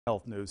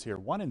Health news here.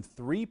 1 in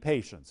 3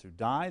 patients who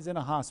dies in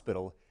a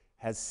hospital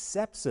has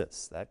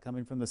sepsis. That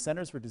coming from the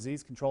Centers for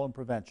Disease Control and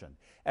Prevention.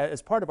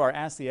 As part of our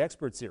Ask the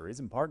Expert series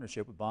in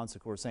partnership with Bon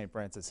Secours St.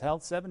 Francis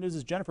Health, 7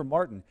 News' Jennifer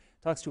Martin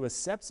talks to a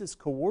sepsis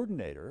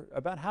coordinator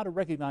about how to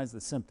recognize the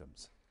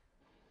symptoms.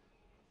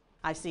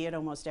 I see it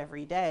almost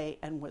every day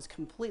and was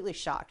completely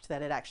shocked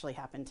that it actually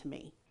happened to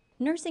me.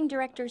 Nursing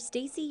director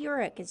Stacy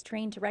Urich is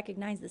trained to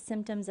recognize the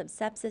symptoms of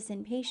sepsis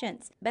in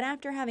patients, but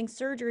after having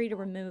surgery to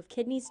remove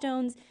kidney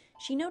stones,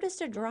 she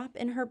noticed a drop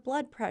in her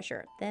blood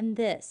pressure, then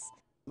this.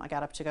 I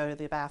got up to go to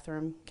the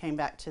bathroom, came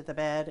back to the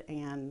bed,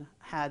 and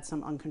had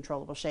some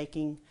uncontrollable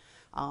shaking,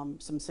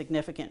 some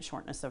significant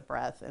shortness of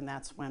breath, and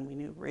that's when we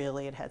knew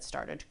really it had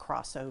started to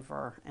cross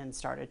over and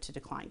started to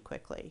decline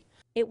quickly.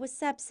 It was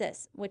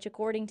sepsis, which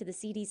according to the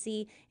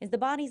CDC is the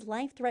body's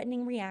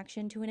life-threatening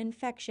reaction to an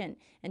infection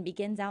and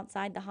begins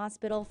outside the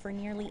hospital for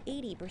nearly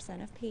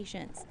 80% of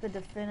patients. The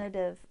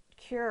definitive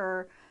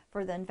cure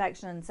for the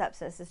infection and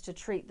sepsis is to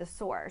treat the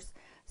source.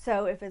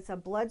 So if it's a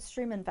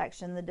bloodstream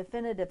infection, the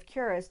definitive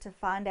cure is to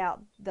find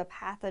out the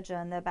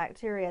pathogen, the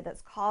bacteria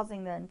that's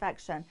causing the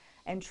infection,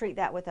 and treat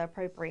that with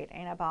appropriate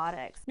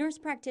antibiotics. Nurse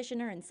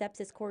practitioner and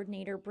sepsis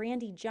coordinator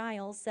Brandy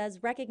Giles says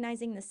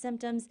recognizing the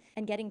symptoms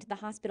and getting to the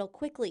hospital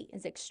quickly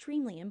is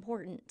extremely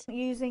important.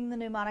 Using the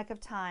mnemonic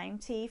of time,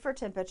 T for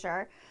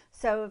temperature,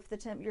 so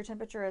if your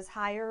temperature is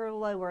higher or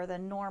lower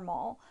than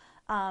normal,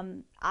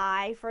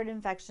 I for an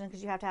infection,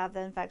 because you have to have the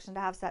infection to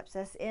have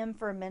sepsis, M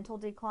for mental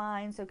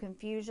decline, so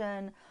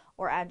confusion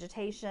or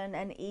agitation,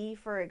 and E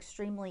for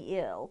extremely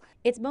ill.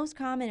 It's most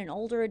common in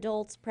older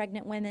adults,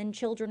 pregnant women,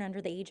 children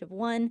under the age of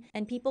 1,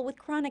 and people with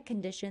chronic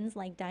conditions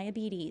like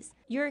diabetes.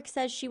 Urich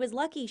says she was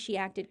lucky she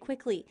acted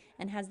quickly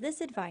and has this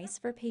advice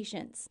for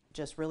patients.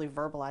 Just really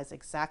verbalize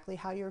exactly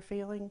how you're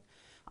feeling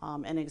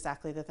and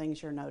exactly the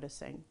things you're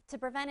noticing. To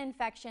prevent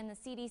infection, the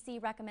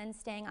CDC recommends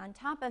staying on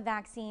top of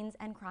vaccines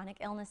and chronic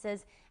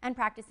illnesses and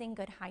practicing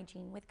good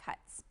hygiene with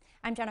cuts.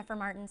 I'm Jennifer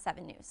Martin,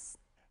 7 News.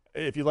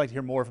 If you'd like to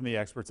hear more from the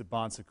experts at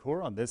Bon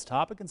Secours on this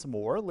topic and some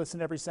more,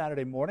 listen every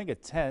Saturday morning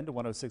at 10 to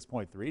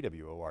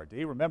 106.3 WORD.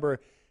 Remember,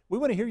 we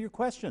want to hear your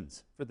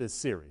questions for this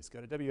series.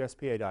 Go to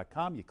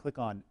WSPA.com. You click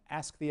on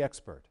Ask the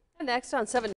Expert. Next on 7